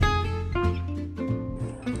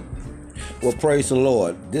Well, praise the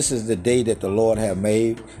Lord. This is the day that the Lord have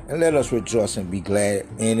made, and let us rejoice and be glad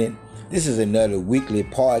in it. This is another weekly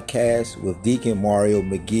podcast with Deacon Mario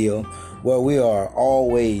McGill, where we are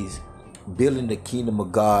always building the kingdom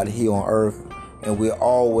of God here on earth, and we're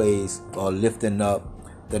always lifting up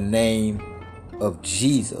the name of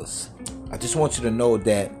Jesus. I just want you to know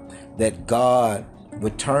that God will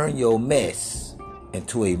turn your mess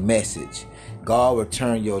into a message. God will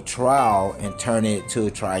turn your trial and turn it to a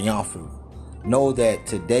triumphant. Know that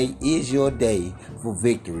today is your day for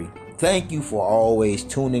victory. Thank you for always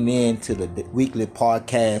tuning in to the weekly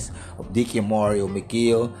podcast of Deacon Mario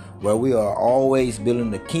McGill, where we are always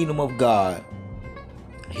building the kingdom of God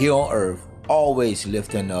here on earth, always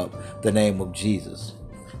lifting up the name of Jesus.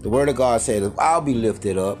 The word of God says, if I'll be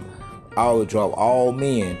lifted up, I will draw all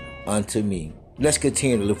men unto me. Let's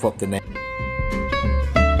continue to lift up the name.